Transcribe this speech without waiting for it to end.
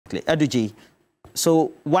Edudzi,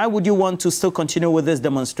 so why would you want to still continue with this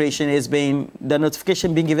demonstration? It's been the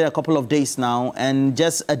notification being given a couple of days now, and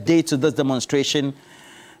just a day to this demonstration,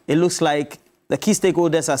 it looks like the key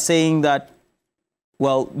stakeholders are saying that,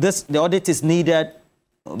 well, the audit is needed,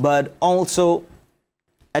 but also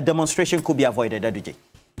a demonstration could be avoided. Edudzi.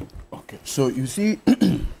 Okay, so you see,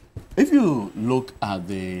 if you look at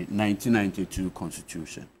the 1992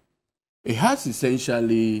 Constitution, it has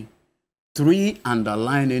essentially 3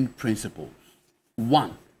 underlying principles.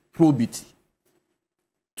 1, probity.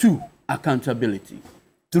 2, accountability.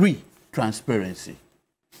 3, transparency.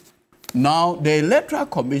 Now, the Electoral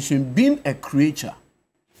Commission, being a creature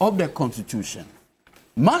of the Constitution,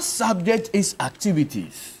 must subject its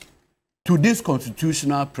activities to these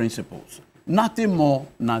constitutional principles. Nothing more,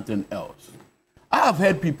 nothing else. I have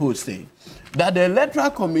heard people say that the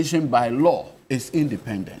Electoral Commission by law is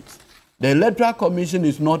independent. The Electoral Commission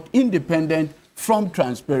is not independent from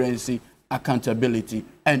transparency, accountability,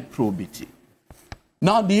 and probity.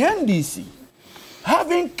 Now, the NDC,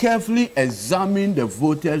 having carefully examined the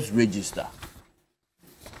voters' register,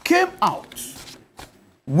 came out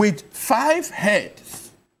with 5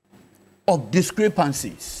 heads of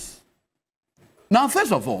discrepancies. Now,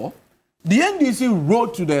 first of all, the NDC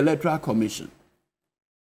wrote to the Electoral Commission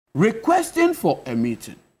requesting for a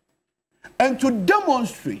meeting and to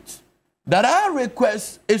demonstrate that our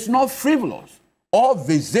request is not frivolous or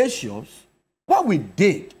vexatious. What we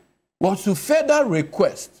did was to further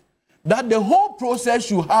request that the whole process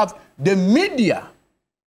should have the media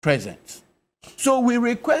present. So we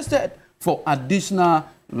requested for additional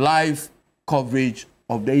live coverage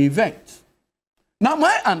of the event. Now,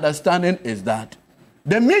 my understanding is that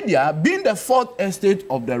the media, being the 4th estate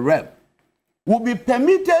of the realm, will be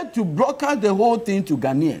permitted to broadcast the whole thing to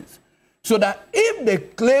Ghanaians, so that if the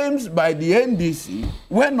claims by the NDC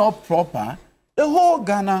were not proper, the whole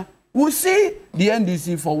Ghana will see the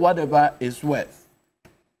NDC for whatever it's worth.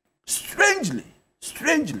 Strangely,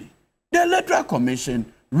 the Electoral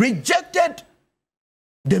Commission rejected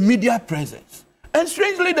the media presence. And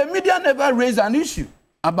strangely, the media never raised an issue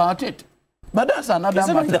about it. But that's another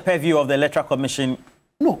matter. Isn't the purview of the Electoral Commission?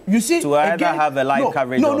 No, you see, to either have a live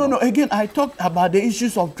coverage? No. Again, I talked about the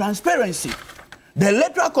issues of transparency. The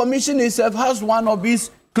Electoral Commission itself has one of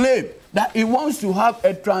its claims that it wants to have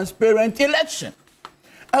a transparent election.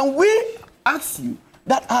 And we ask you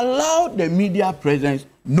that allow the media presence.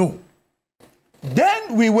 No.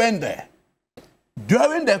 Then we went there.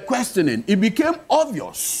 During the questioning, it became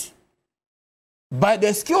obvious by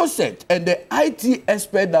the skill set and the IT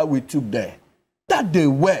expert that we took there that there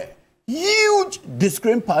were huge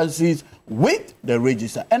discrepancies with the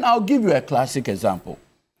register. And I'll give you a classic example.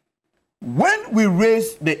 When we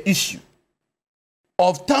raised the issue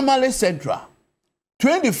of Tamale Central,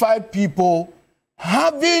 25 people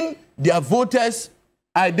having their voters'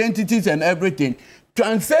 identities and everything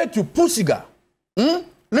transferred to Pusiga,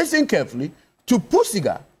 listen carefully, to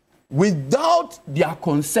Pusiga without their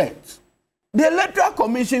consent, the Electoral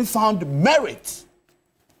Commission found merit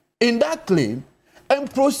in that claim and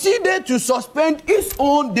proceeded to suspend its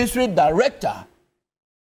own district director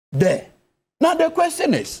there. Now the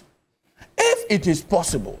question is, if it is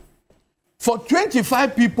possible for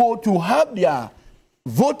 25 people to have their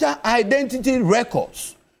voter identity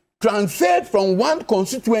records transferred from one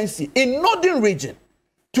constituency in Northern Region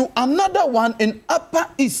to another one in Upper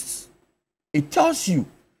East, it tells you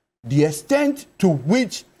the extent to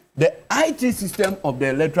which the IT system of the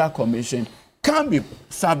Electoral Commission can be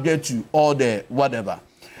subject to all the whatever.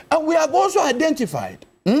 And we have also identified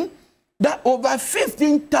that over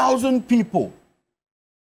 15,000 people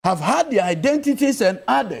have had their identities and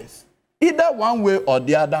others, either one way or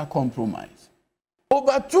the other, compromised.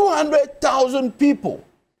 Over 200,000 people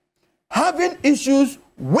having issues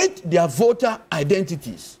with their voter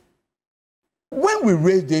identities. When we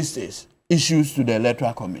raised these issues to the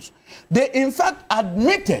Electoral Commission, they in fact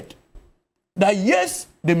admitted that yes,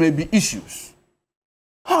 there may be issues.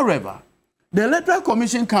 However, the Electoral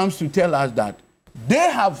Commission comes to tell us that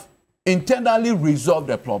they have internally resolved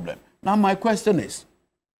the problem. Now my question is,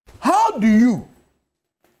 how do you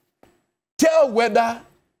tell whether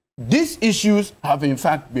these issues have in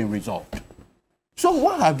fact been resolved? So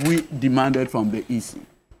what have we demanded from the EC?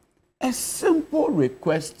 A simple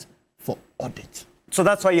request for audit. So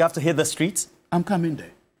that's why you have to hit the streets? I'm coming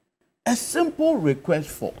there. A simple request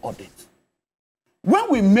for audit.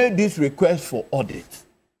 When we made this request for audit,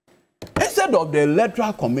 instead of the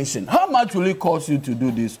Electoral Commission, how much will it cost you to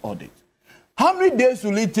do this audit? How many days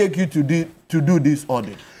will it take you to do this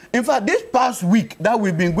audit? In fact, this past week that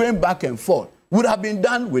we've been going back and forth would have been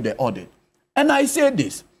done with the audit. And I say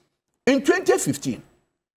this, in 2015,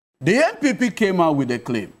 The NPP came out with a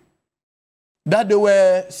claim that there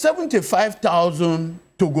were 75,000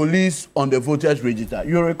 Togolese on the voters register.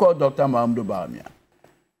 You recall Dr. Mahamudu Bawumia.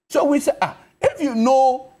 So we said, if you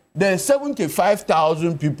know there are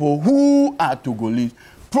 75,000 people who are Togolese,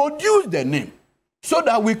 produce the name so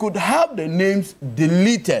that we could have the names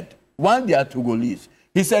deleted when they are Togolese.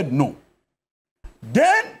 He said no.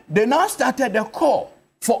 Then they now started a call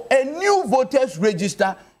for a new voters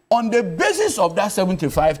register on the basis of that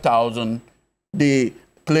 75,000 they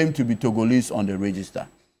claim to be Togolese on the register.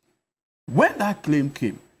 When that claim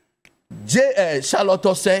came,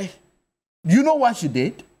 Charlotte said, you know what she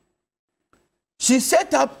did? She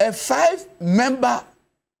set up a 5-member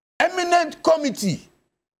eminent committee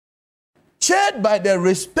chaired by the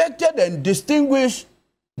respected and distinguished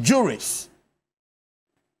jurist,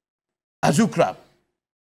 Azukrab,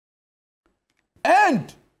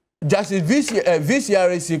 and Justice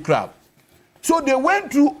VCRC Crab. So they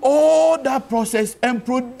went through all that process and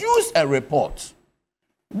produced a report.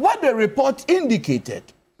 What the report indicated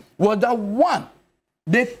was that, one,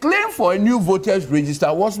 the claim for a new voters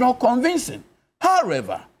register was not convincing.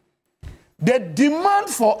 However, the demand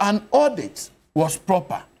for an audit was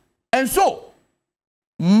proper. And so,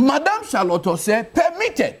 Madame Charlotte said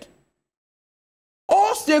permitted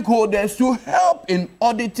all stakeholders to help in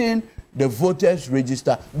auditing the voters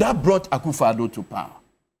register that brought Akufo-Addo to power.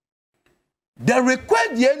 The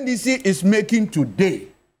request the NDC is making today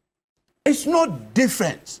is not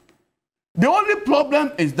different. The only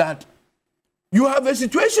problem is that you have a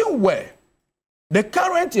situation where the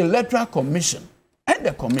current Electoral Commission and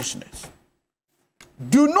the commissioners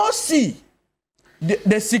do not see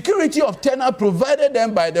the security of tenure provided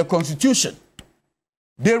them by the Constitution.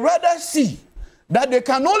 They rather see that they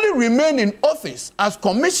can only remain in office as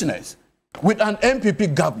commissioners with an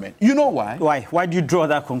MPP government. You know why? Why? Why do you draw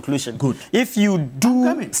that conclusion? Good. If you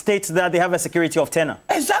do state that they have a security of tenure.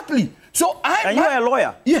 Exactly. So and you are a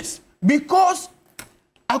lawyer. Yes, because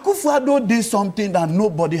Akufo-Addo did something that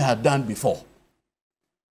nobody had done before.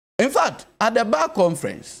 In fact, at the bar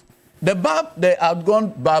conference, the outgone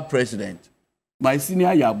bar president, my senior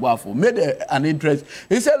Yabuafo, made an interest.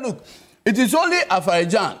 He said, look, it is only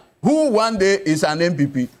Afarijan who one day is an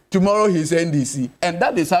MPP, tomorrow he's NDC. And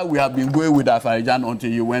that is how we have been going with Afarijan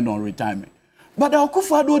until he went on retirement. But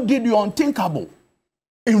Akufo-Addo did the unthinkable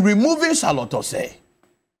in removing Charlotte Osei.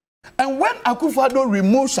 And when Akufo-Addo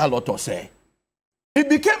removed Charlotte Osei, it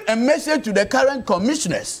became a message to the current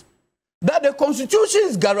commissioners that the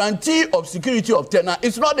Constitution's guarantee of security of tenure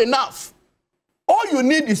is not enough. All you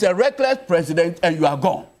need is a reckless president and you are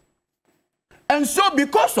gone. And so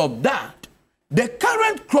because of that, the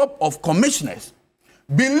current crop of commissioners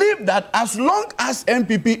believe that as long as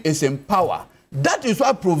MPP is in power, that is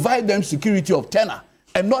what provides them security of tenure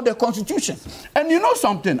and not the Constitution. And you know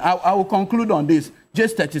something, I will conclude on this,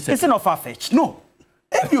 just 30 seconds. It's not far-fetched. No.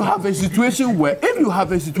 If you have a situation where,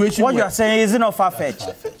 what you are saying is not far-fetched.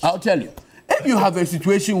 I'll tell you. If you have a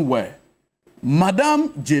situation where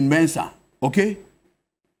Madame Jane Mensah, okay,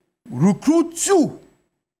 recruit 2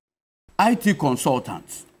 IT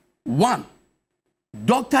consultants. 1,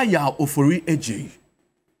 Dr. Yao Ofori Eji.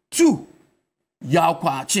 2, Yao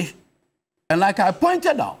Kwachi. And like I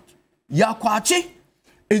pointed out, Yao Kwachi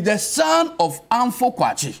is the son of Amfo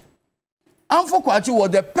Kwachi. Amfo Kwachi was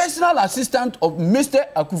the personal assistant of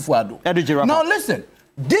Mr. Akufo-Addo. Now listen,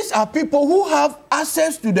 these are people who have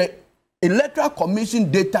access to the Electoral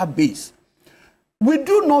Commission database. We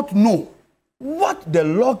do not know what the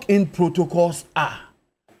login protocols are,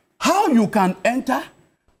 how you can enter,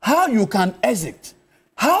 how you can exit,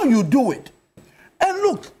 how you do it. And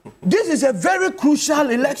look, this is a very crucial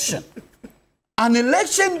election. An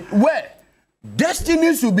election where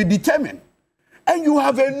destinies will be determined. And you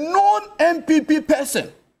have a non-MPP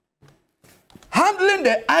person handling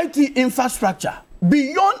the IT infrastructure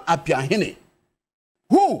beyond Apiahene,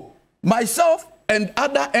 who myself and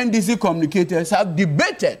other NDC communicators have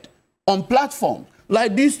debated on platforms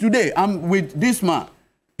like this today. I'm with this man.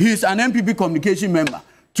 He's an MPP communication member.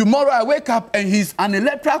 Tomorrow I wake up and he's an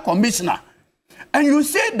electoral commissioner. And you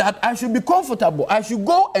say that I should be comfortable. I should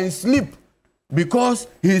go and sleep because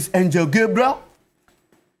he's Angel Gabriel,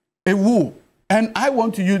 a woo. And I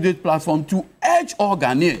want to use this platform to urge all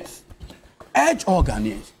Ghanaians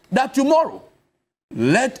that tomorrow,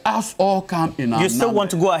 let us all come in our You still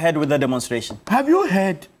want to go ahead with the demonstration? Have you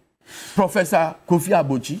heard Professor Kofi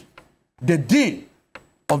Abochi, the Dean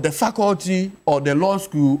of the Faculty or the Law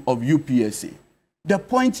School of UPSA, the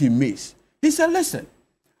point he makes? He said, listen,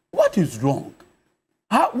 what is wrong?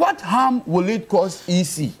 What harm will it cause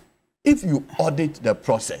EC if you audit the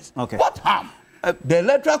process? Okay. What harm? the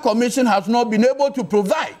Electoral Commission has not been able to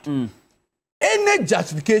provide any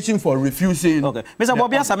justification for refusing. Okay, Mr.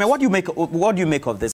 Bobia Same, what do you make of this?